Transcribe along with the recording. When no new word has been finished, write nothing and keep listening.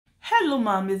Hello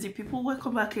my amazing people,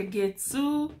 welcome back again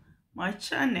to my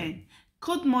channel.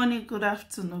 Good morning, good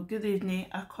afternoon, good evening,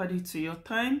 according to your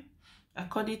time,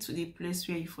 according to the place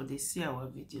where you for they see our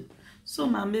video. So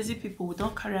my amazing people, we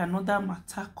don't carry another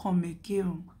matter come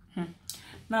again.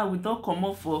 Now we don't come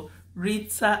up for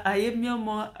Rita,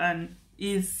 ayemiomo and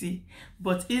Izzy,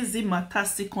 but Izzy matter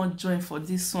still can't join for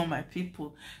this one, my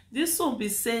people. This one be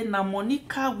saying na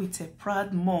Monica with a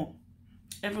proud mom.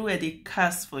 Everywhere they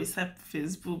cast for inside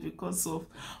Facebook because of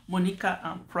Monica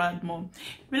and proud mom.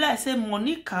 Well, I say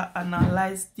Monica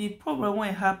analyzed the problem when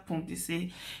it happened. They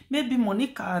say maybe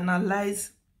Monica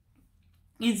analyzed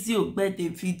Izzy Ogbeide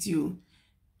video.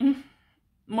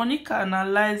 Monica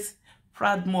analyzed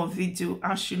proud mom video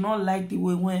and she not like the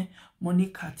way when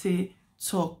Monica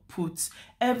talk put.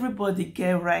 Everybody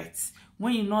get right.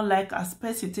 When you not like as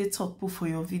person talk put for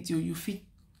your video, you feel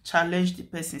challenge the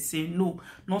person, say no,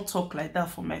 not talk like that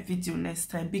for my video next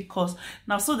time, because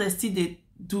now so they still they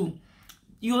do.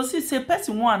 You also say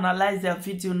person won't analyze their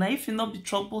video. Now if you not be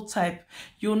trouble type,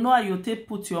 you know how you take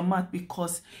put your mouth,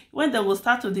 because when they will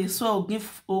start to they swear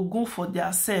or go for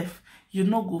their self, you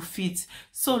know go fit.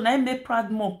 So now make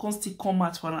proud more constantly come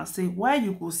out when I say why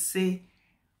you go say.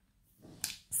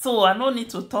 So I don't need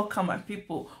to talk to my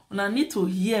people, and I need to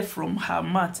hear from her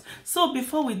mouth. So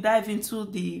before we dive into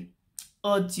the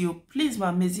audio, please my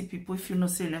amazing people, if you know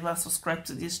say never subscribe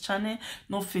to this channel,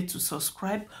 not forget to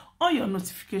subscribe on your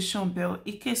notification bell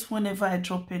in case whenever I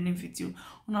drop any video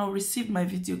and I'll receive my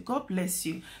video. God bless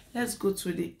you. Let's go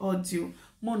to the audio.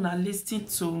 Mona listening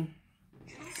to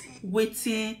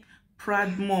waiting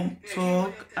proud mom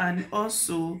talk, and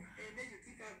also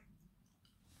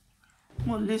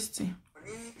more listening.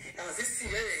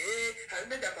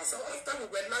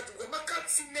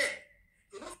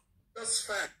 That's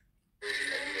fine. You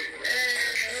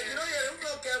know, you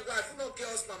don't get wife, you don't get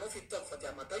husband, if you talk for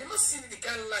their matter. You don't see the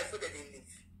kind of life where they live.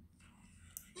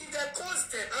 If they're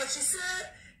constant, and she said,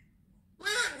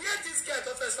 when this guy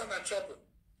got first time in trouble,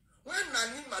 when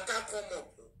Nani matter come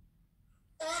up,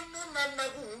 oh no, Nana,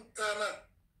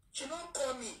 she don't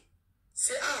call me.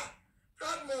 Say,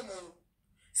 proud mom,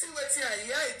 see what's here,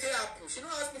 it happen. She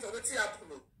don't ask me for what's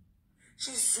happen.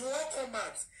 She's so come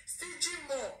out, stingy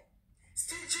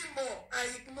more, I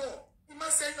ignore. You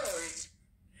must say no. It's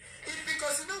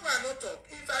because you know why I not talk.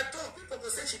 If I talk, people will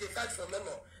say she dey fight for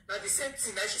Lolo. Now the same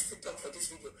thing that she still talk for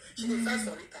this video. She dey fight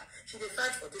for Rita. She dey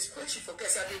fight for this. When she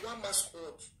forgets, I be one man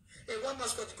squad. One man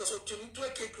squad because of to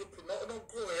a K group. No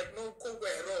go where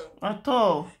wrong. At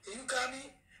all. Do you got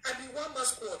me? I be one man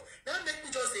squad. Now make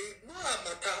me just say no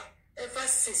matter. Ever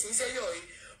since he say yo,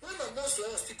 one of us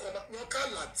will still come up. No can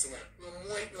Latina. No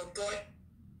more. No toy.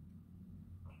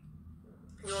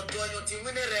 You're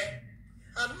doing it.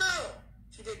 And now,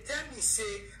 she dey tell me, say,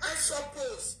 I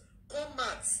suppose, come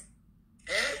out.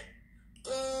 I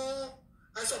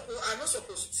suppose, I'm not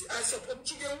supposed to, I suppose,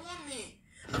 she dey want me.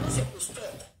 I'm not supposed to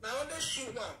talk. Now, only she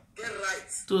want, get right.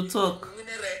 To talk. When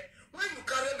you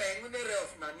carry my winner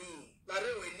of money,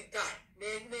 Lare Rita,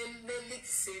 ne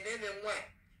say, one.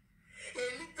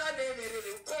 Rita,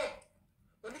 come.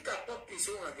 When you can pop this,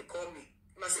 you want to call me.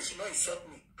 I say she not insult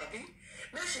me. Abi?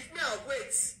 Now she now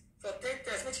wait for 10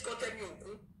 times. When she call tell me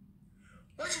Oku.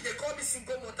 When she they call me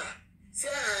single mother,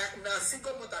 say na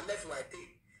single mother level I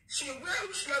take. She where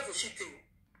which level she take?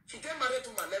 She get married to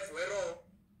my level.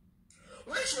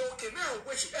 When she okay now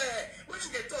when she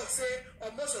they talk say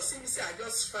almost or see me say I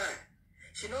just fine.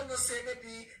 She not say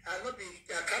maybe I not be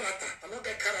a character. I not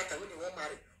get character when you want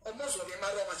marry. Almost will be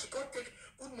married, but she can't take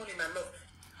good money in her love.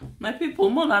 My people,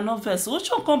 more than no verse. Which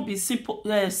one can be simple,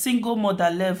 single mother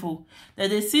level?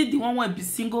 That they see the one will be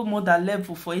single mother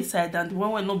level for inside, and the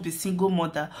one will not be single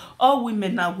mother. All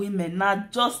women are women. Now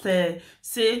just say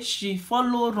she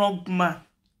follow wrong man.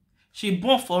 She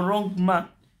born for wrong man.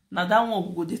 Now that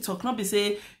one go they talk. Not be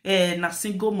say na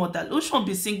single mother. Which one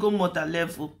be single mother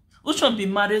level? Which one be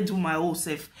married to my own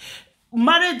self?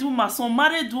 Married woman,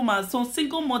 some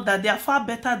single mother, they are far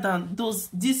better than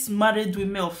these married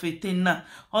women of 18 now.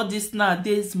 All these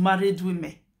nowadays married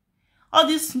women. All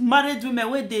these married women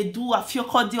where they do a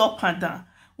fiokodi up and down,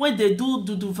 when they do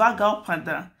vaga up and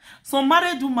down. Some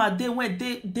married women they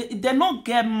not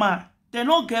get man, they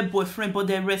not get boyfriend, but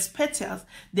they respect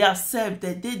their self,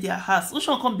 they did their house. Which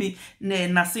one can be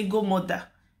na single mother?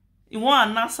 You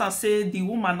want an answer say the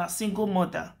woman a single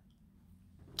mother.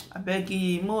 I beg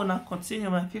you, more now continue,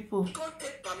 my people. You can't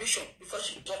take permission before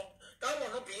she talk. That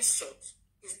will not be insult.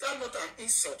 Is that not an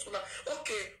insult?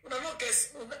 Okay, when I not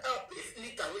guess, if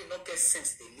Rita will not get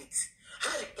sense, they lead.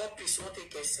 How a puppies won't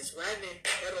take get sense? Why name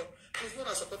error? Please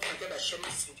not support my get a share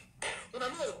this video. When I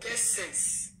not get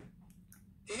sense,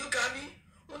 do you got me?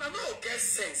 When I not get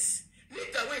sense,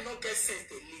 will not get sense,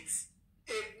 they lead.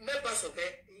 Members of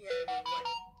it,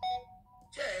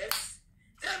 yes.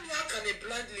 Tell me how can a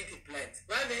blind lead a blind?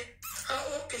 Right?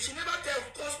 Okay, she never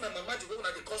cause my mama the way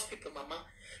when they cause people, mama.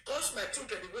 Cause my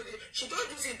children the way she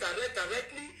don't use it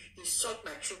directly insult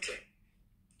my children.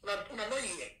 Una no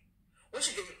here. When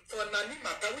she for Nani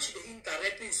matter, when she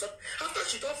indirectly insult, after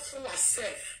she don't fool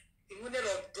herself, in one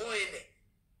of doing it.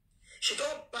 She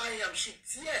don't buy him, she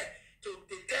dare to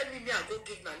they tell me I go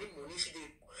give Nani money, she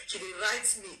write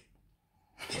me.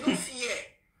 She don't fear.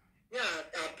 Yeah,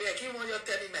 I beg you when you're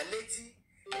telling my lady,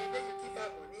 when you give her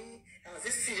money,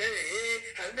 this year,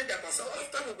 I made that myself.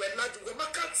 After we went out, we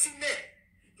can't see me.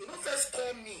 You don't first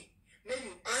call me. Then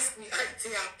you ask me, I say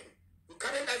happen. You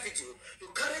carry that video. You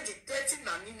carry the 13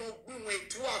 and we went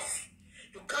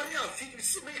 12. You carry a video. You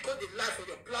see me got the life on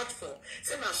your platform.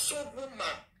 Say my soul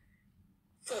woman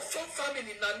for 4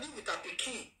 family Nani with a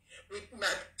pikin, with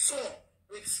my son,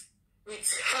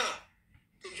 with her.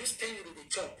 They just tell you the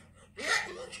job. Yeah,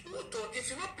 if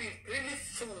you not be really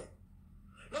full,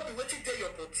 not be waiting there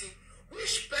your body.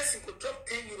 Which person could drop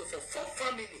 10 euro for 4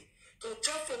 family to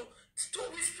job for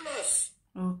 2 weeks plus?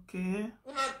 Okay.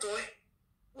 Una do it.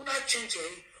 Una change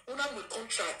it. Una with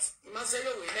contract. You must say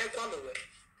your way. Never away.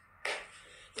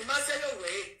 You must say your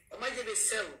way. I might give a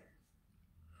sell.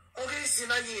 Okay, see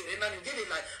now you get it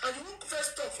like. And you won't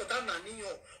first talk for that Nani.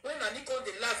 When Nani called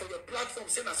the life on your platform,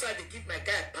 say that's why they give my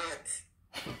guy a bad.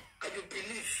 And you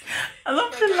believe. I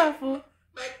love the laugh.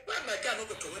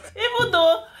 Even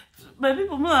though my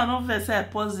people are not very say I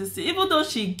pause this. Even though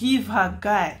she give her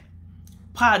guy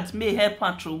pad may help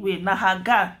her through way. Now her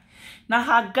guy,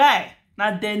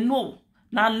 now they know.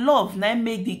 Now love now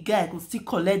make the guy go still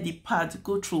collect the pad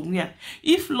go through where.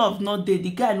 If love not there,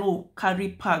 the guy no carry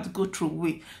pad go through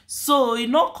way. So it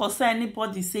not concern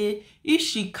anybody say if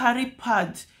she carry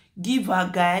pad give her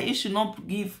guy, if she not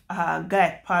give her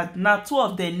guy pad. Now 2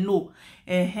 of them know.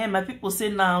 My people say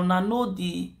now know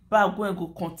the bag when go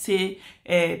contain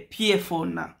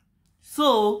PF now.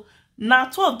 So now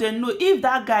 2 of them know if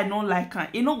that guy don't like her,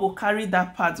 he no go carry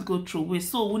that pad go through way.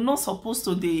 So we're not supposed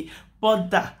to the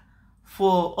bother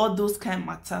for all those kind of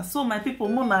matters. So my people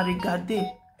mona regard them.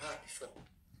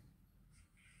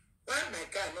 Why my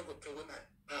guy not go through my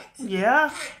pad? Yeah,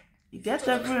 you get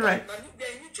every right. The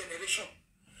new generation.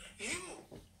 You,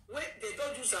 when they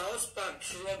don't use a husband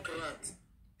through grant,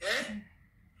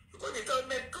 because they tell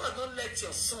me, God don't let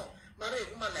your son marry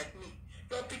a woman like me.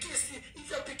 Your pikin, if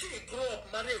your pikin grow up,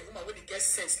 marry a woman when he gets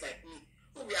sense like me,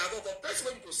 who we are going to person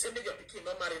when you go say make your pikin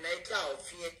not marry na ekia or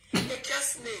fear, ekia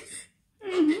slave,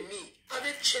 not be me. I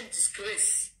didn't change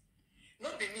disgrace,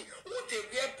 not be me. Who they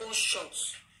wear bone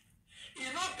shorts?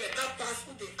 You know better pass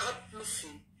who they add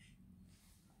bluefin.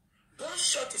 Bone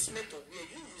short is meant to wear.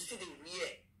 You see the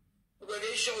wear. When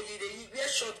they show you, they wear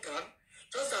shotgun,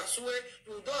 just as way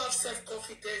you don't have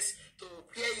self-confidence to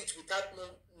wear it without no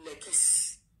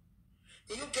leggings.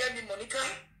 Do you get me, Monica?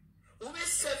 Who wear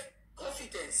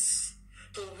self-confidence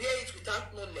to wear it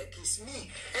without no leggings?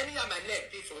 Me, any of my leg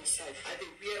be from inside, I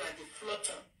dey wear and they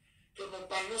flutter to no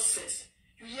nonsense.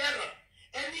 You hear her?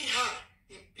 Anyhow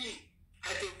it be,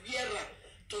 I dey wear her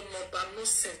to no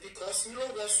nonsense because you know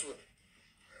what's what.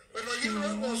 When you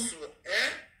know what's what,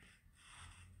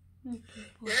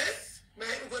 yes, when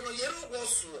you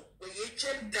was when you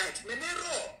change that, when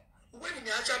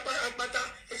you are Chapa,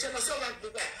 it's a so like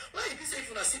Buba. Why you say if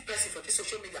you see person for this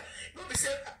social media? No, be say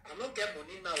I don't get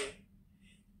money now.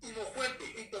 You know, when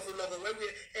it was a lot of when we,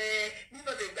 you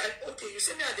know, okay, you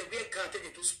say me at the wear card,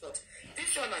 they do sport.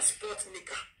 This one is sport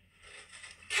nika.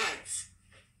 Cards.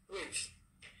 Wait.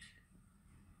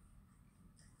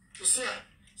 You see,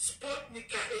 sport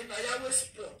nika, and I always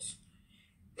sport.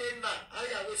 And now, I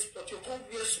always sport. You can't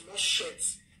wear small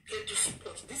shirts. Get to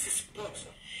sport. This is sport.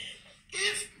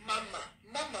 If mama,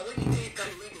 when you take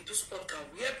Italy, when they do sport, can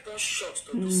wear bone shorts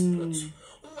to do sport.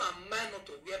 Who am I not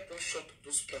to wear bone shorts to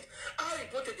do sport? How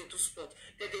important they do sport?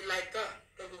 They like that.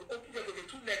 They will open their 2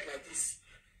 legs like this.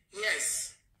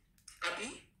 Yes. Abi?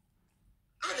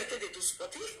 How they do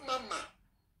sport? If mama,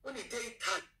 when you take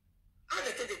Italy, how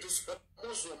they do sport?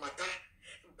 Mozo mata.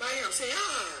 Buy and say,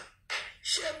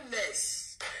 shameless.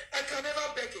 I can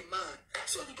never beg a man.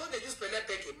 So because they just beg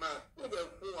a man, who will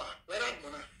where am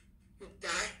I? You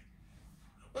die.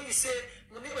 When you say,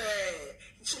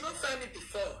 she not find me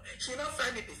before. She not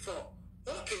find me before.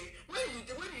 Okay. When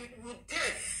you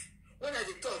deaf, when I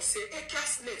talk, say, ekia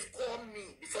slave call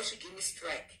me before she give me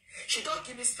strike. She don't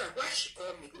give me strike. Why she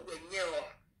call me? Who will near her?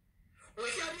 When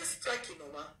you are striking no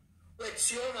man, when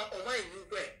Tiona or my new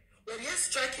way, when you are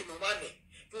striking no money.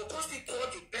 You will constantly call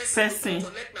the person to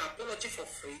collect my apology for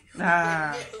free.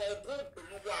 And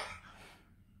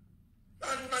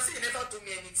do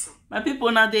me anything. My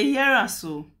people, now they hear her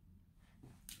so.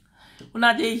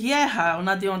 Now they hear her,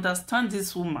 now they understand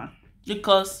this woman.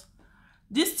 Because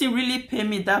this thing really pay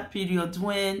me that period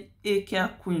when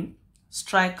Ekia Queen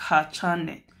strike her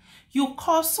channel. You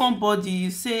call somebody,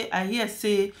 you say, I hear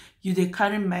say you dey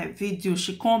carry my video,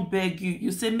 she can't beg you.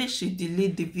 You say make she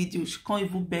delete the video, she can't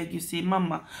even beg you. Say,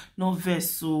 mama, no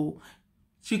verse, so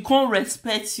she can't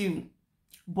respect you.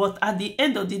 But at the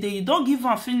end of the day, you don't give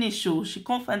her finish, so she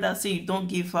can't find out say you don't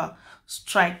give her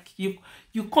strike. You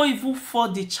can't even for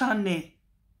the channel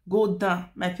go down,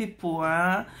 my people.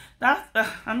 That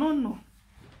I don't know.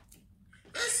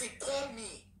 Mercy call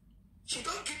me. She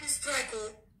don't give me strike,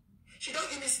 oh. She don't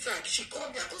give me strike. She call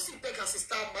me. I don't see beg her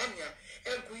sister Mania.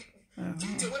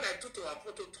 Video when I do to her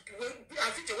photo,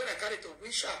 video when I carry to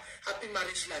wish her happy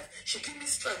marriage life. She give me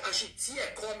strike and she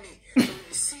tear call me to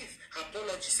receive her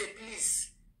apology. Say please.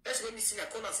 That's when me see her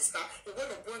call her sister. We want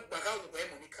to go back out with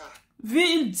Monica.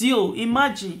 Video,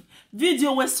 imagine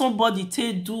video where somebody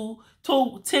take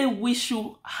wish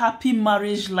you happy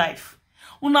marriage life.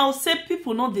 Una say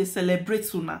people know they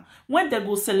celebrate una. When they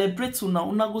go celebrate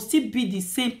una go still be the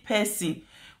same person.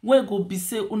 When go be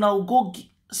say una go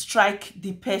strike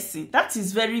the person. That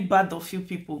is very bad of you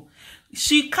people.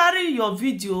 She carry your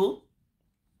video.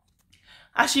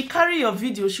 As she carry your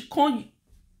video, she can't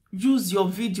use your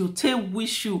video to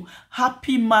wish you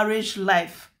happy marriage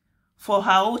life for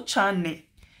her own channel.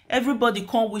 Everybody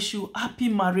can't wish you happy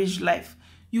marriage life.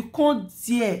 You can't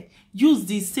dare use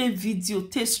the same video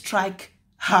to strike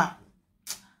her.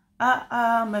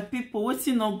 My people,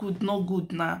 waiting not good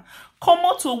now. Come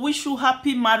out to wish you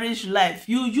happy marriage life.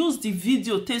 You use the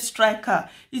video to strike her.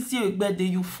 Izzy Ogbeide,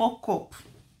 you fuck up.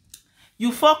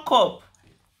 You fuck up.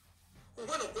 We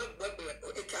want to work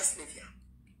with a class Livia.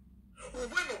 We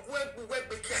want to work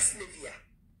with class Livia.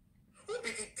 Who be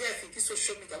the deaf in this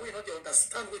social media? We not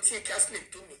understand what a class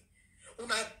Liv do me. Who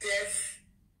not deaf?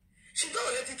 She don't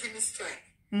already give me strike.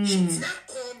 She didn't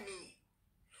call me.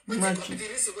 When they call me, the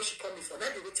reason what she call me for,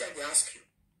 let me wait till they ask you.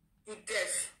 You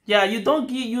deaf. Yeah, you don't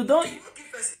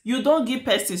give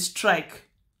person strike.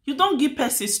 You don't give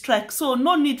person strike. So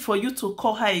no need for you to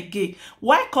call her again.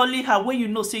 Why calling her when you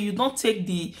know say you don't take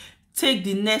the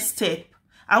next step?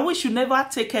 I wish you never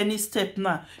take any step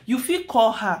now. You feel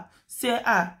call her, say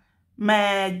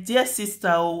my dear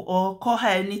sister, or call her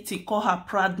anything, call her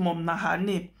proud mom, na her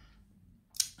name.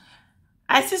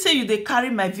 I see say you they carry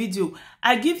my video.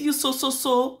 I give you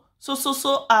so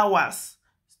hours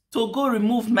to go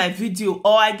remove my video,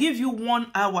 or I give you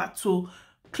 1 hour to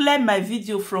clear my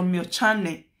video from your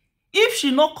channel. If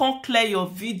she not can clear your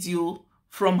video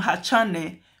from her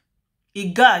channel,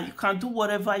 Iga, you can do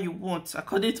whatever you want.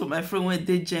 According to my friend when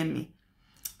they Jamie,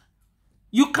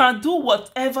 you can do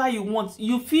whatever you want.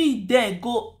 You feel there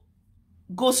go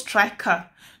strike her.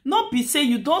 Not be say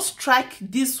you don't strike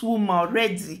this woman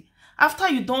already. After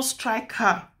you don't strike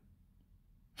her,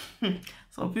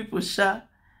 some people share.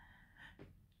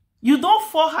 You don't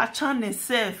for her channel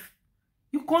self.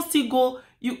 You can't still go.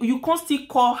 You can't still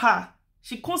call her.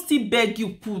 She can't still beg you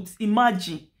put.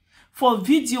 Imagine for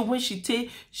video when she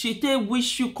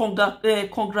wish you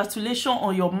congratulations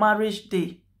on your marriage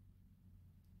day.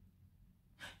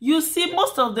 You see,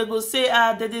 most of them go say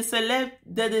they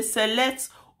select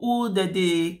who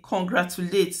they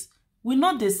congratulate. We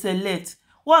know they select.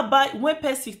 What about when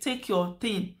person take your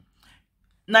thing?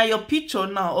 Now your picture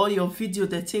now or your video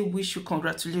they say wish you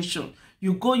congratulations.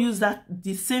 You go use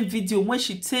the same video when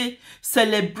she say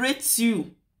celebrates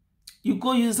you. You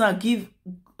go use and give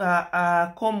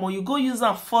come on. You go use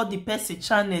and for the person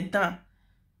channel down.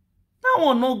 That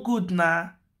one no good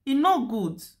now. It no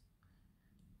good.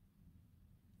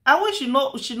 I wish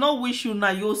she not wish you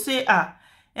now. You say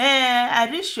I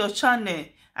reach your channel.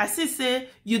 I see say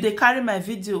you they carry my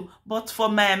video, but for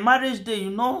my marriage day,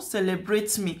 you no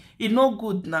celebrate me. It no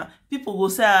good now. People will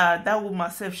say, that woman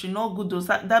self, she no good.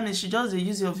 That means she just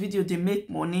use your video, they make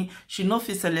money. She no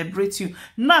fit celebrate you.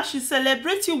 Now she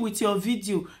celebrate you with your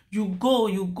video. You go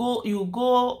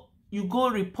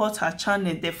report her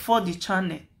channel, they for the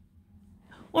channel.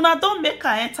 Una don't make her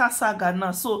enter saga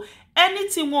now. So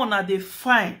anything una they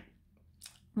find,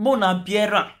 mona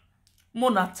biera,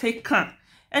 mona take her.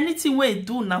 Anything we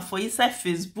do now for inside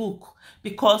Facebook,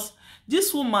 because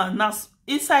this woman now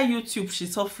inside YouTube, she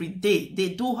suffering.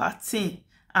 They do her thing,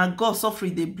 and God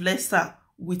suffering. They bless her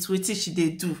with what she they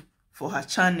do for her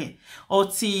channel. Or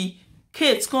the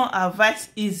Kate can advise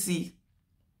Izzy,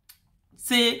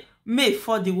 say may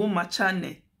for the woman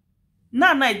channel.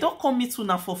 Now don't come me to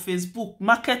now for Facebook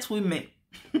market women.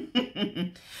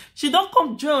 She don't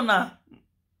come join her.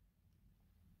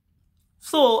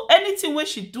 So anything where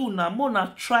she do now,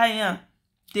 mona try her.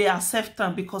 they accept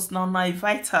them because now I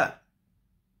invite her.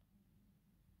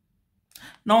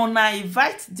 Now I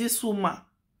invite this woman.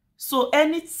 So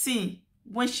anything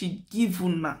when she give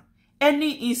una,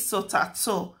 any insult at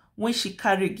all, when she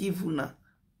carry give una,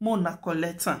 Mona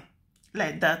collect am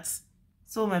like that.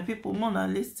 So my people, Mona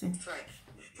listen. Strike.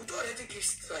 You don't already give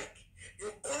strike.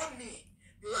 You call me.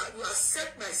 You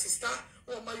accept my sister.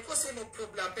 Oh my, you can say no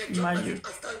problem. After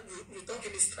you don't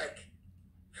give me strike.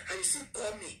 And you still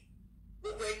call me.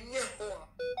 But when you're home,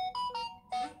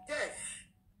 you deaf.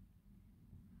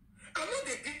 I'm not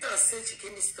the big that said she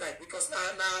gave me strike because now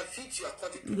I feed you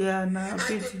according to yeah, now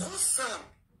I they call Sam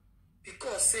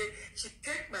because say she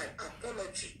take my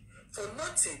apology for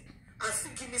nothing and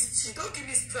still give me, she don't give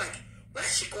me strike. Why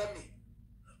she call me?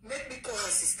 Make me call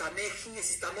her sister,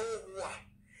 sister no who.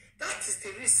 That is the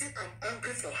reason I'm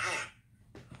angry for her.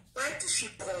 Why did she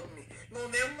call me? No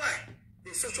name why.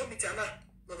 The social media now.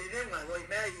 No name why.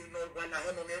 Why you know why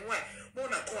no name why.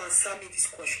 Mona come answer me this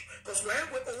question. Because why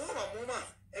we mama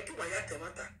and do my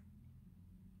matter.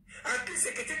 And this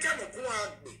secretary no go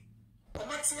and me.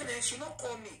 Omatien she not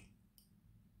call me.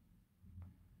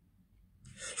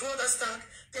 You understand?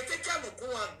 Secretary no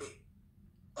go and me.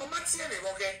 Omatien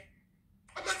okay.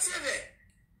 Omatien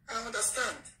I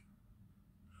understand.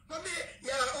 Mommy,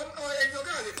 yeah, and your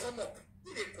guy will come up.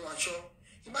 You didn't go and show.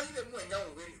 Imagine them when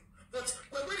young with you. But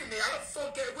when we may have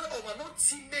forget where our not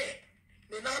see me,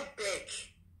 may not beg.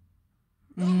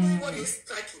 No know what is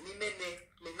striking me,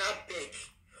 may not beg.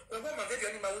 When one my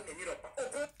animal with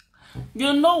me,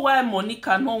 you know why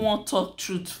Monica no want talk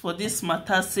truth for this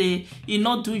matter, say he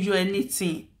not do you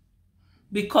anything.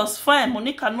 Because fine,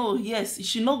 Monica no, yes,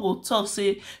 she no go talk,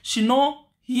 say she no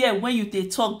hear when you they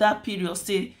talk that period,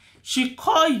 say she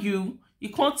call you, he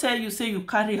can't tell you, say you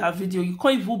carry her video, you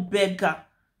can't even beg her.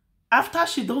 After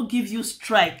she don't give you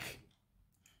strike,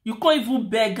 you can't even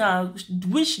beg her,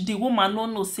 which the woman no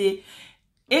know, say,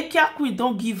 ekia queen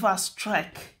don't give her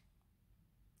strike.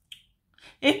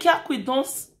 Ekia queen don't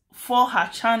for her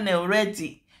channel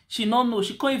ready. She no know,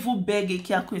 she can't even beg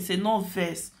ekia queen, say, no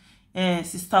verse,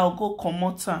 sister, I'll go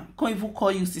comot her. Can't even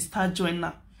call you sister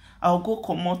joiner. I'll go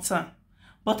comot her.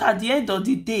 But at the end of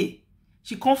the day,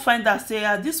 she can't find her,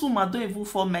 say, this woman don't even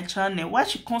for my channel. Why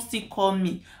she can't still call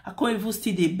me? I can't even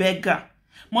still the beggar.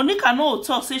 Monica no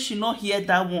talk, say she not hear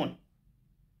that one.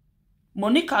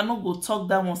 Monica no go talk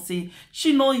that one, say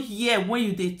she no hear when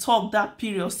you they talk that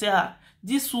period, say,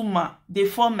 this woman, they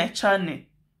for my channel.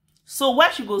 So why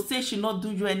she go say she not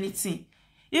do you anything?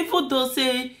 Even though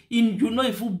say, you know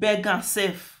if you beg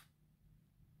herself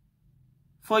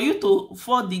for you to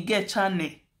for the get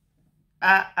channel.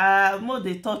 More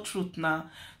they talk truth now.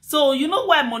 So you know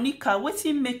why Monica, what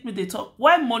he make me they talk?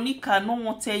 Why Monica no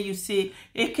want tell you say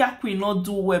ekia queen not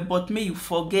do well, but may you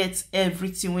forget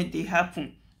everything when they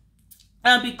happen.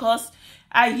 And because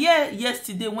I hear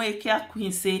yesterday when ekia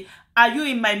queen say, are you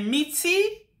in my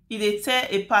meeting? If they tell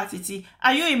a party,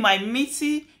 are you in my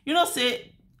meeting? You know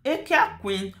say ekia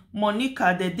queen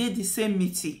Monica they did the same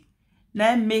meeting.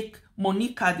 Now make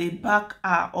Monica they back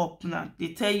her up now. They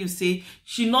tell you say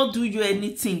she not do you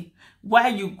anything. Why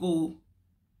you go?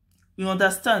 You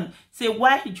understand? Say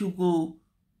why you go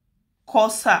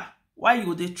curse her? Why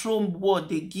you they throw word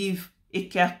they give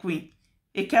ekia queen?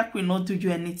 Ekia queen not do you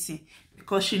anything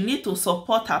because she need to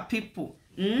support her people.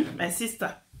 My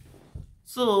sister.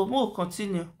 So we'll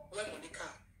continue. Monica,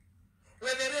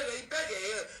 when they beg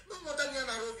no more than you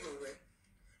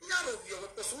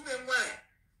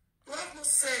you have no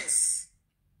sense.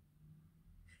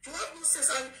 You have no sense,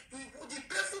 and the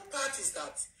painful part is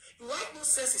that you have no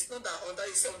sense. It's not that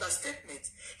it's an understatement.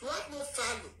 You have no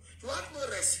value. You have no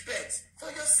respect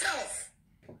for yourself,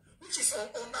 which is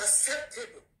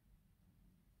unacceptable.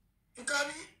 You got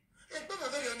me?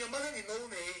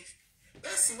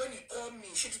 Person when you call me,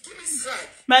 she give me strike.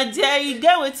 My dear, you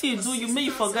get what you do. You may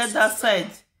forget that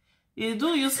side. You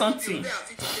do you something. I'm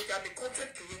a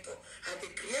content creator, and they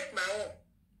create my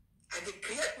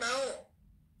own.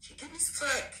 She give me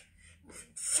strike.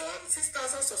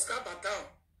 6,000 subscribers down.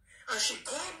 And she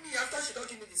called me after she don't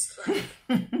give me the strike.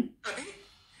 I mean,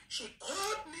 she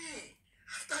called me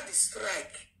after the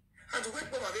strike. And to wait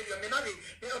for my video, I'm not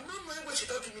knowing when she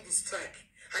don't give me the strike.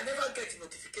 I never get the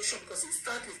notification because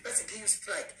instantly if person give you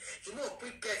strike, you know,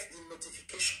 quick get the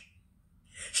notification.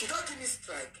 She don't give me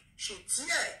strike. She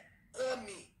call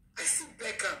me. I still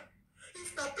beg her.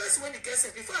 If now person when he gets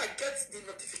it, before I get the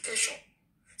notification,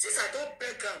 since I don't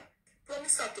beg her,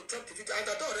 promise her to drop the video,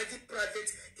 and I don't already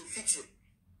private the video.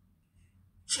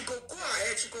 She go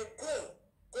ahead, she go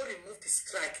remove the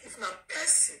strike. If not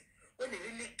person, when he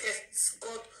really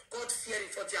God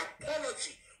fearing for the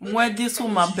apology. When this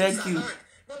woman beg you.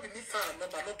 Not be me far, not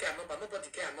number, no get her number, nobody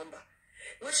get her number.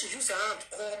 When she use her hand to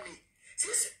call me,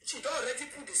 since she don't already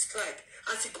put the strike,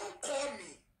 and she can't call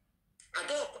me, I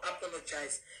don't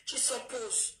apologize. She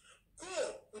supposed go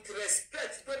with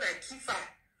respect when I give her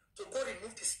to go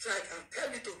remove the strike and tell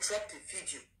me to drop the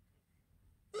video.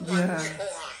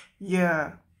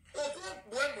 Yeah.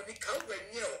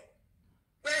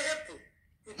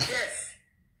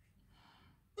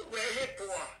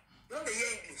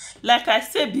 Like I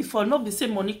said before, no be say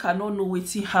Monica no know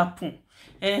wetin happen.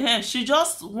 She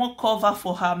just won't cover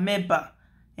for her member.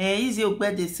 Izzy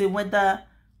Ogbeide say whether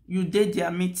you did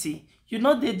their meeting. You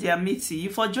know they their meeting. You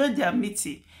for join their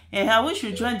meeting. I wish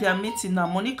you join their meeting now.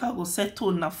 Monica go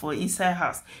settle now for inside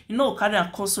house. You know, carry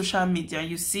and call social media,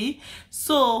 you see.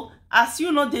 So as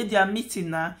you know they their meeting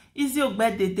now, Izzy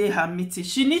Ogbeide dey her meeting.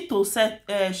 She need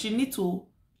to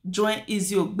join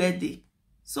Izzy Ogbeide.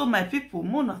 So my people,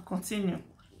 Mona, continue.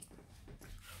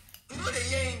 You know they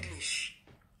hear English.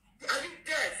 Are you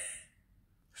deaf?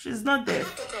 She's not deaf.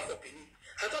 I don't talk her for Benin.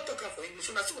 I don't talk her for English.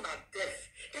 When I say when I'm deaf,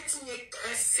 anything you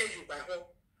can't say you by her.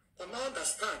 But now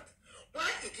understand. Why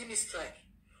you give me strike?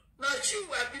 Now you,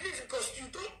 I believe because you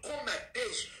don't come my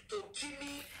page to give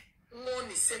me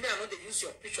money. Say me, I know they use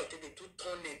your picture till they do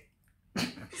turning.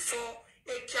 Before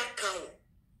ekia cow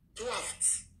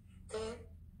draft, come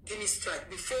give me strike.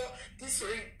 Before this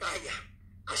ring buyer,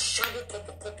 a shadow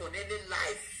couple on any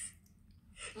life.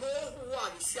 No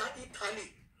one is here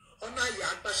Italy. On a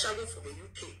yard shadow for the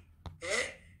UK.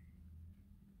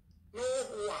 No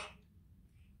one.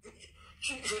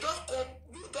 You don't come,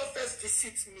 you don't first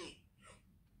visit me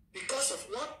because of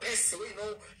one person,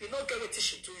 you know get what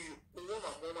she do you,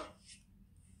 woman.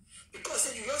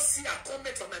 Because you just see a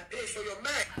comment on my page for your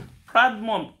mind. Proud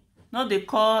mom, no they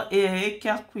call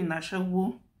ekia queen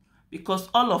ashewu because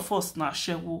all of us na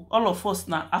ashewu, all of us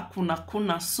na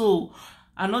akuna. So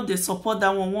I know they support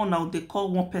that one now they call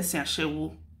one person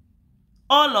ashewu.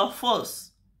 All of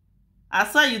us.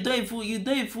 As you don't even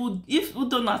if you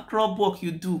don't na crop work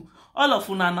you do. All of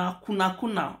una na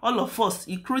kuna. All of us,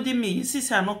 including me. You see,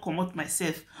 say I not come out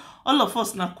myself. All of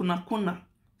us na kuna.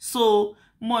 So,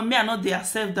 me I know they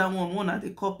accept that one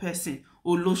they call person.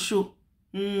 Olosho.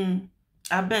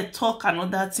 I bet talk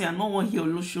another thing. I don't want to hear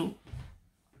Olosho.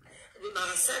 When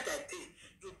I said that day,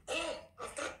 you come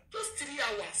after just 3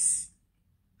 hours.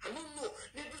 I don't know.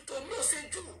 You don't know, say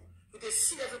do. You they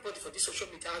see everybody for this social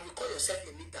media. You call yourself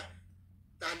a leader.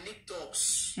 That need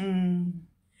dogs.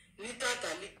 Neither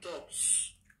than need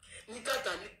dogs, neither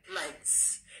than need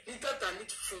lights, neither than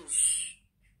need fools.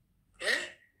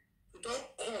 You don't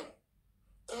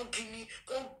come give me,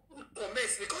 come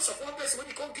comments because of one person. When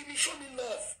you come give me, show me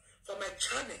love for my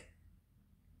channel.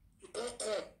 You can't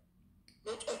come,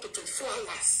 not up to 24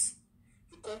 hours.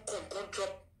 You can't come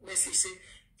drop message say,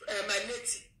 my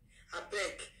lady, I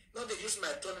beg, not they use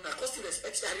my tone and I cost you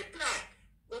respect. I reply,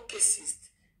 okay, sis,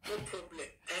 no problem,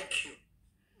 thank you.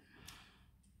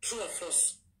 True of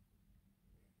us.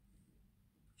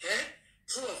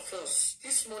 True of us.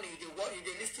 This morning you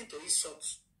dey listen to his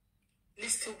songs.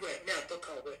 Listen where me I talk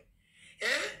away.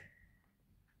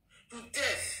 You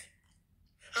deaf.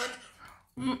 And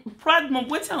Pride mom,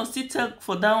 wait till still talk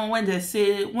for that one when they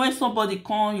say when somebody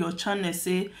call your channel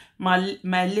say my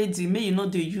lady, may you know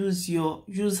they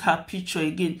use her picture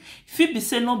again. If it be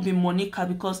say not be Monica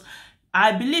because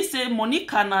I believe say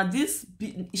Monica now this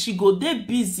she go dey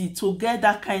busy to get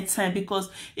that kind of time because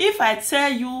if I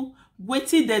tell you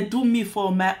wetin they do me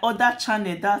for my other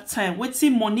channel that time,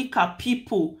 wetin Monica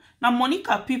people now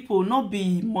Monica people not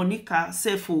be Monica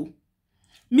self.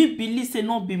 Me believe say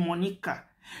not be Monica.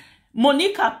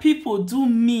 Monica people do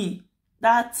me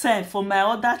that time for my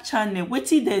other channel.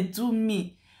 Wetin they do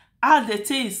me? How they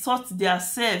take sort their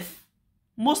self.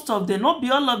 Most of them, not be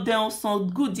all of them, some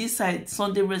good this side,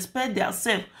 some they respect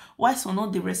themselves. Why some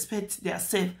not they respect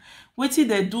themselves? What did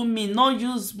they do me? Not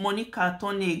use Monica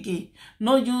Tony again.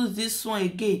 Not use this one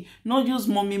again. Not use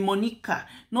Mommy Monica.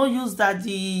 Not use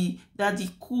daddy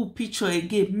cool picture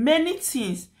again. Many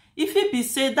things. If it be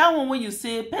say that one when you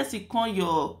say person call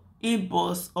your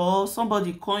inbox or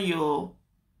somebody call your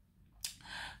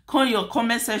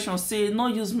comment section say no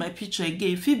use my picture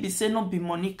again. If it be say not be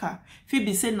Monica, if it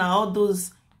be say now all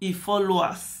those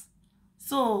followers.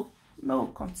 So no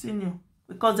continue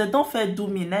because they don't fair do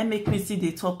me. Now make me see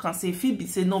they talk and say if it be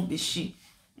say not be she.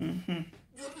 You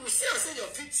see I say your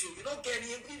video, you don't get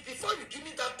any before you give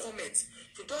me that comment.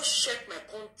 You don't check my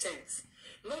content.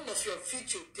 None of your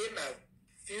video dey my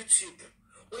YouTube.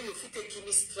 When you fit give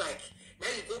me strike, now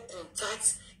you go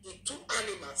contact the 2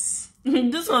 animals.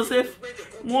 This one say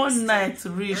one night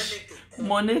reach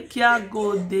Monica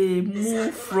go they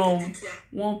move from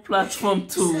one platform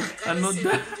to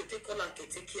another.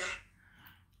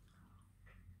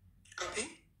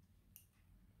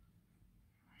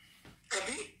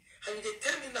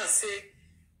 say,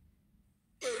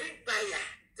 a ring buyer,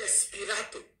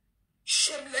 desperado,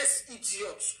 shameless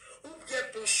idiots who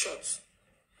get both shots.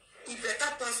 He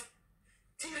better pass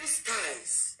 3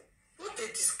 styles. What a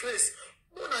disgrace.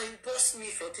 Mona impost me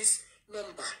for this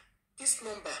number. This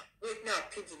number. Wait, now I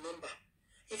pin the number.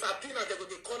 If I pin it, they're going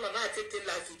to call and I take the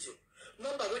live video.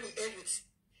 Number when it ends with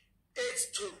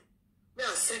 82. May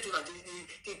I send you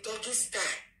the doggy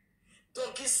style.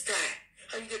 Doggy style.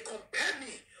 And they compare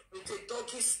me with the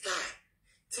doggy style.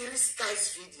 3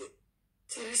 styles video.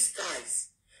 3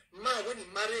 styles. Man, when he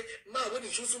married, man, when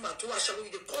he choose man to wash, when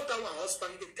they call that one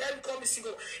husband, they tell him call me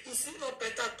single. Is it not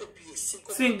better to be a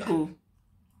single mother?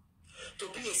 To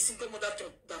be a single mother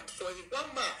than for one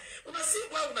man. When I say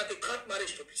why when they can't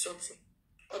marriage to be something,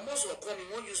 almost will come, he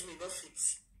won't use me, no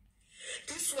fits.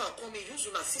 This one come, he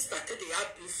use my sister till they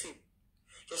have blue film.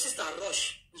 Your sister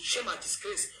rush with shame and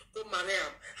disgrace, go marry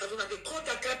him. And when they call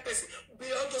that kind of person, be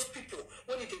all those people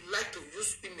when they like to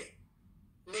use women,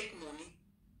 make money.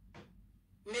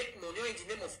 Make money or in the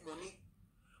name of money.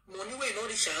 Money will not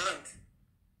reach your hand.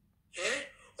 Eh?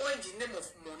 Or in the name of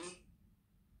money.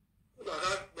 Or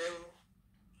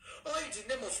in the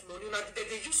name of money. Now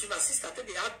they use my sister till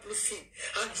they have blue film.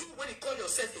 And you, when you call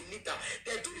yourself a leader,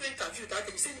 they do you interview that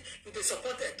you say you they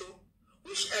support Edo.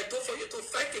 Which Edo for you to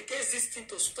fight against this thing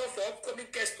to stop for upcoming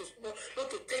guests to not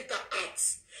to take that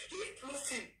acts. If blue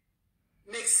film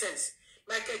makes sense.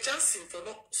 Michael Johnson for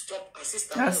not stop her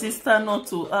sister not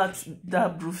to act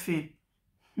that bruffing.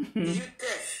 Do you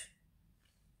deaf?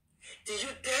 Do you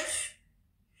deaf?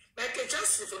 Michael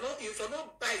Johnson for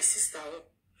not buy his sister,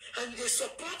 and they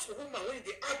support the woman when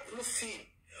they act bruffing,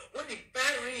 when they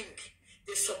buy ring,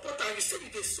 they support her. You say you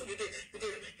do interview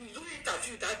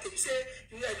that day. You say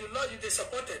you love you they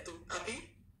supported to Abi.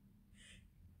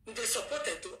 You they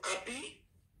supported to Abi.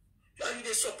 And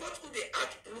they support who they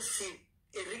act bruffing.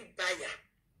 A ring buyer.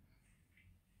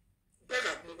 Beg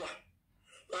at Muwa.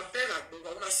 Beg at Muwa.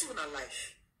 When I see on a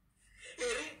life. A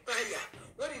ring buyer.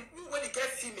 When you get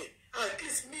female, at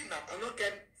least me now, I don't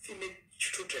get female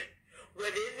children.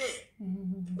 When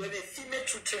they female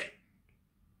children.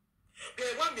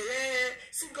 They want me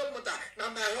single mother.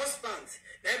 Now my husband.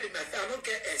 Now be my friend. I don't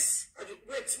get S.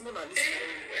 Wait, Mona, listen.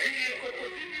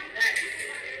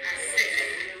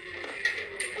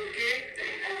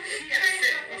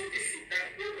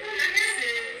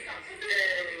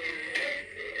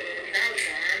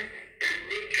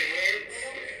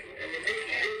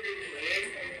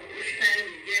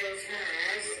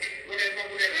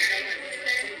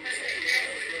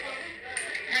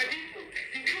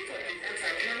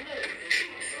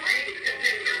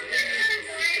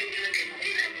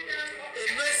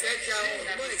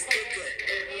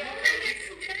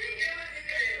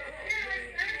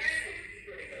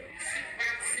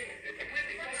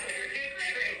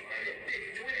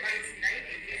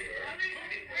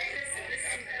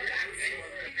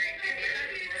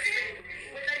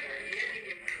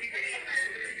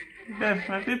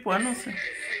 My people, I know.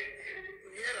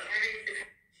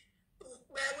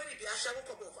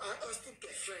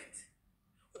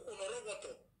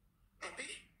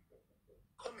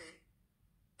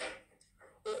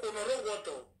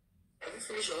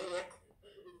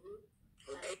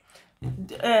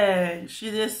 She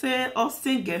they say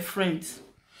Austin girlfriend.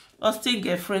 Not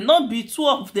be 2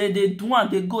 of them they do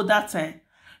and they go that time.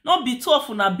 Not be 2 of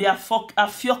una be a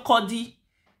fiokodi.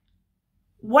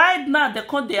 Why now they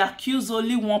can't they accuse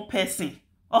only one person?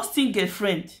 Austin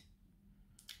girlfriend.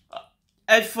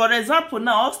 For example,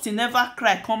 now Austin never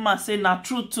cry, come and say na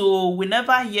true to we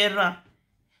never hear her.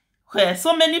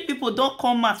 So many people don't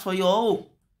come out for your own.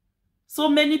 So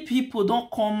many people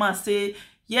don't come and say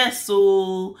yes,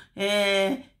 so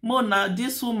Mona,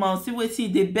 this woman see what see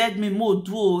they beg me more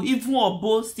do even or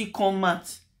both still come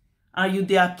out. And you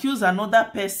they accuse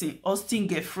another person, Austin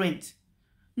girlfriend.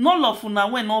 No love una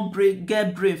when not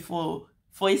get brave for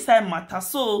inside matter.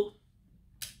 So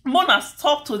Mona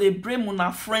talk to the brave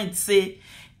una friend say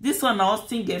this one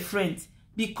Austin girlfriend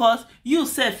because you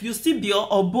self you still be your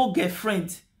obo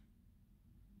girlfriend.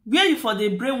 Where you for the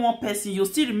brain one person you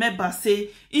still remember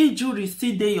say injury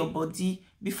still dey your body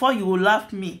before you will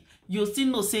laugh me. You still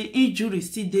know say injury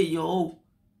still dey your own.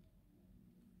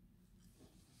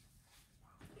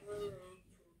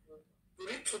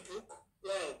 Read to book.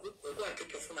 Yeah, good. Go and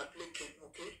take your phone and play game,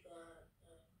 okay?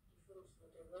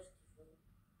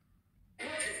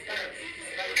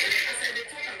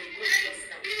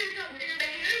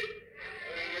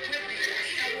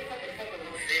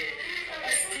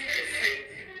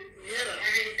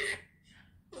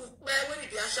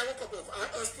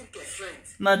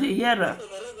 Now the hearer.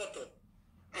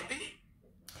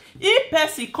 If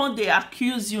person come they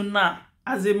accuse you now,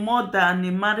 as a mother and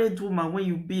a married woman when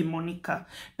you be Monica.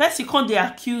 Person come they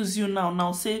accuse you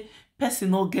now say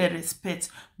person no get respect.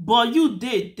 But you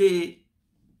they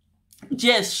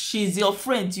yes, she's your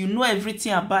friend. You know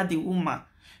everything about the woman.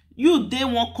 You they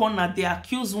one corner, they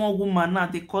accuse one woman now,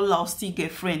 they call her still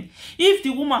girlfriend. If the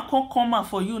woman can't come out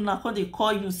for you now, can they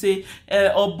call you say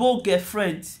obo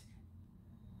girlfriend?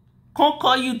 Can't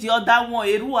call you the other one,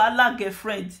 uwaila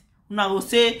girlfriend. Now will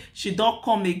say she don't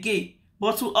come again.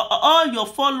 But to all your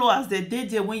followers, they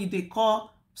there when they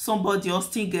call somebody else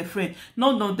still girlfriend.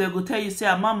 No, they go tell you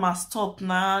say, mama stop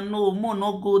now. No, more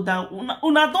not go down.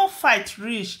 Una don't fight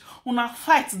rich. Una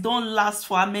fight don't last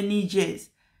for how many years.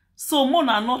 So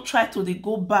Mona not try to dey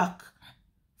go back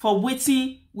for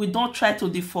waiting. We don't try to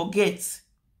dey forget.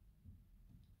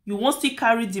 You won't still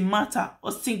carry the matter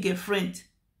or still get friend.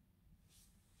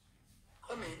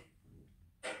 Come in.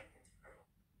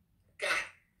 God,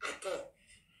 at all.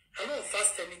 I don't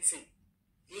fast anything.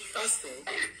 You fast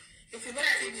if you not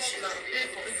finish now, you can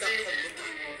come later.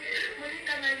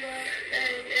 Monica, my love,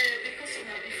 because you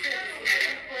have been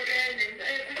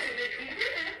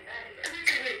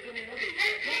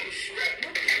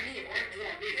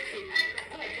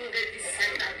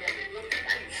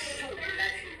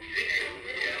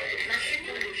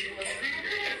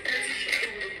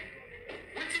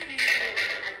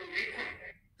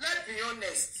let's be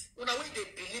honest, when I they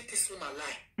believe this woman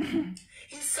lie.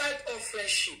 Inside of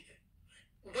friendship,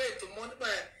 wait to money,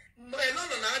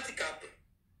 Lolo na handicap.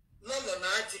 Lolo na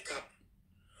handicap.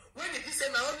 When it is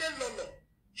my only Lolo,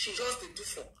 she just the do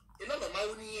for. You know my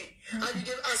own here. And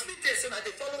you ask me this, and I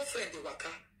they follow friend the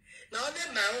waka. Now only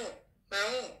my own.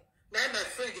 Now my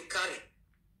friend they carry.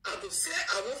 I will say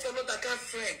I won't follow that kind of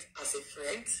friend as a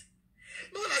friend.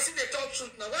 No, I see the talk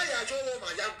truth. Now why are you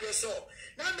my young person?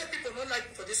 Now many people don't like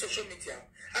me for this social media.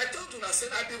 I told you I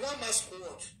said I be one mask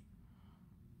word.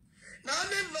 Now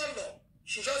only Lolo,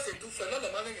 she just a do for Lolo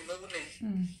man in the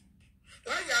name.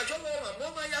 Why are you my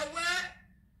mama Yahweh?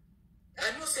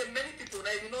 I know say many people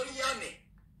now you know Yane.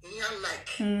 Like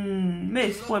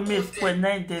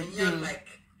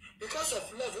because of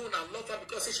love, when I love her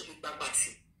because she be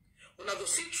babati. When I go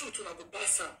see truth, when I go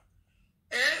pass her.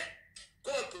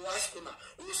 God to ask her.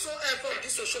 Whosoever on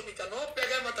this social media, no beg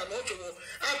matter no joke.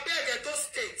 I beg at those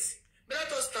states.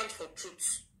 Let us stand for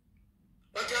truth.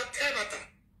 But you tell matter.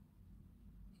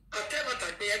 I tell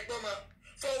matter they mama.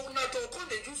 For una to come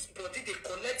the juice body they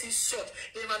collect his shot.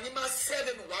 They manima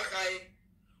 7 wakai.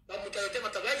 But you tell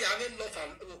matter why you having love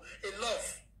and love.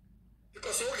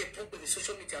 Because all they put with the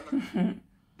social media now.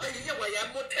 And you hear why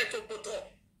I'm not at all.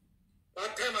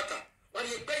 But tell matter. When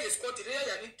you pay your squat, you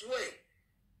need to wait.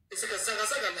 It's like a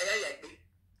saga na ya be.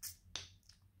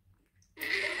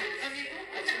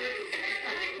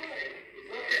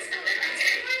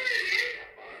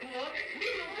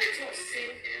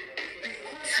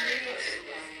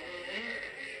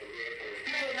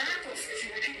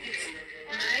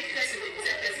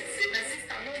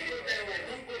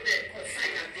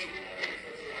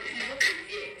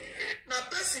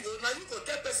 Now you go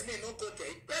tell person no go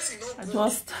there. Person no good, no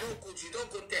good. You don't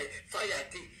go there. Fire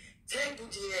day. 10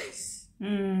 good years.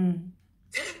 10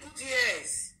 good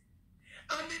years.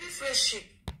 How many friendship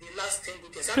the last 10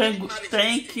 good years?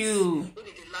 Thank you.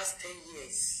 Only the last 10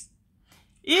 years.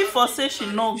 If for say she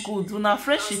no good, una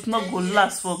friendship not go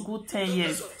last for good 10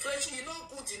 years. Friendship, you no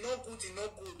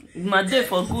good. My day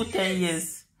for good 10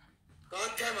 years.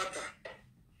 God tell matter.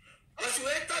 As you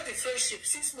enter the friendship,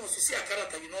 6 months, you see a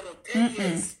character, you know, 10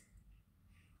 years.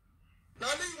 Now,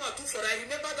 you want to for I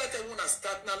remember that I want to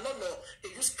start now. No, they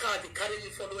use car, they carry you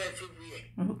follow everywhere.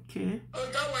 Okay. Oh,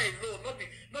 that one alone,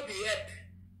 not be help.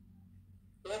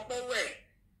 Walk my way.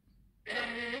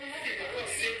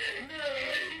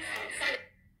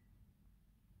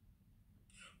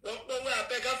 Walk my way, I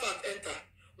beg of enter.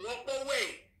 Walk my way.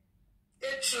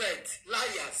 Hatred,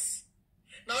 liars.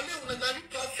 Now, they will not be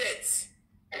perfect.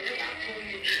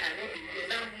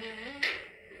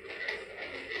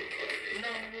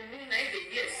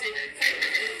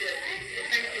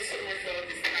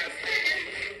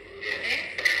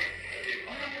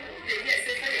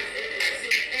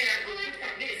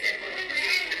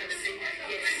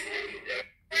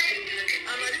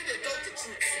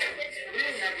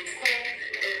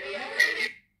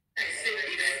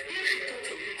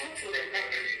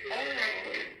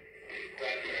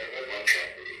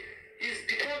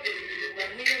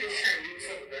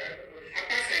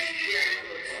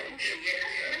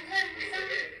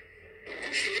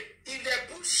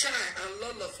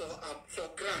 For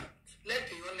grant, let's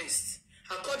be honest.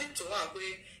 According to her,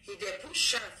 he they push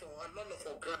shine for a Lolo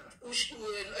for grant.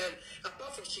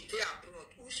 Apart from she they abroad,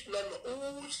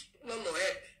 Lolo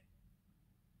help.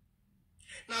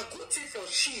 Now, good thing for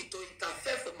she to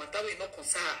interfere for matter wey no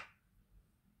concern her.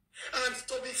 And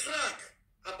to be frank,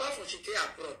 apart from she take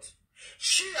abroad,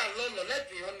 she and Lolo, let's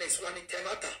be honest, one in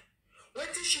Tenata. When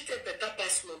did she take better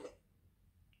pass Lolo?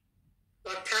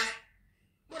 But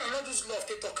when I know this love,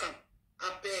 they talk him.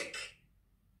 I beg.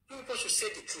 You people should say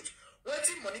the truth. When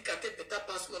did Monica take better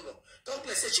pass Lolo? Don't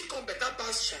say she come better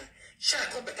pass Shine.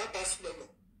 Shine come better pass Lolo.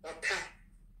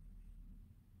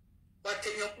 But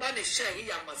in your man is Shine, he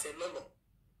must say Lolo.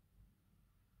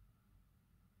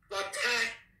 But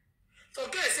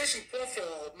forget say she poor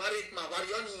for married man.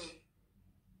 Warioni.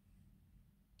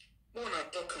 Mona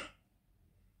talker.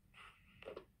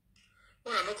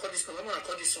 Mona no call this one. Mona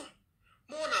call this one.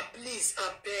 Mona, please,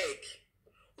 I beg.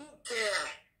 Who care?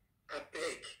 I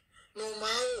beg. No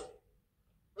mao.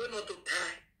 We not to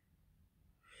tie.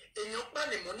 In your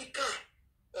man, Monica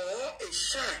or a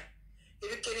Shine. If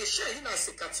you can shine in as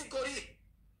a category,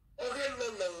 or a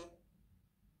Lolo,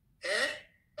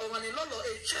 or when a Lolo a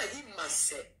Shine, he must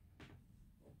say.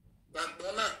 But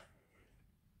Mona.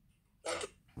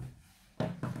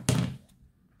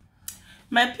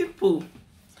 My people,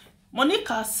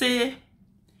 Monica say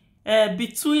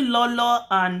between Lolo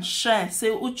and Shine, say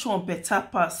which one better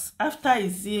pass after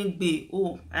Izzy Ogbeide.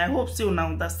 Oh, I hope so you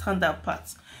understand that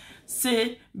part.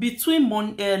 Say between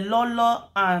Lolo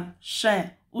and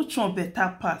Shine, which one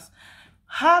better pass?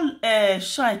 How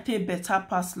Shine take better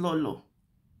pass Lolo?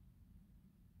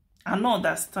 I don't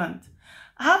understand.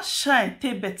 How Shine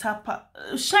take better pass?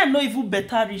 Shine no even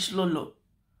better reach Lolo.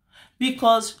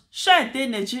 Because Shine dey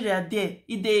Nigeria there,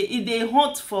 they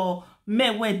hunt for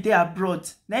men when they abroad.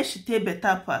 Then she take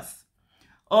better pass.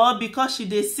 Or because she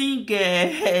dey sing,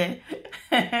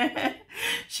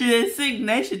 she dey sing,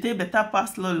 then she take better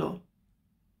pass Lolo.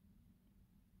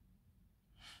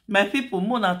 My people,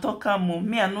 Mona talk am,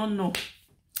 me I don't know.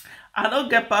 I don't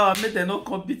get power, make them not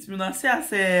come beat me. Now say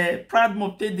as a proud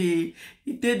mom, they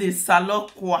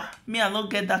salokwa. Me I don't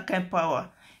get that kind of power.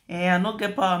 I don't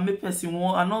get power, make person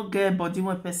want. I don't get body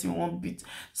when person want beat.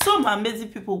 So my amazing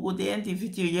people, go the end the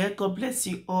video. Yeah, God bless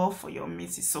you all for your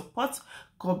amazing support.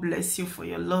 God bless you for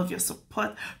your love, your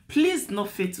support. Please don't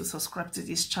fail to subscribe to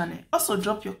this channel. Also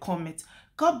drop your comment.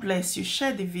 God bless you.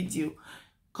 Share the video.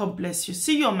 God bless you.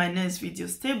 See you on my next video.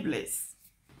 Stay blessed.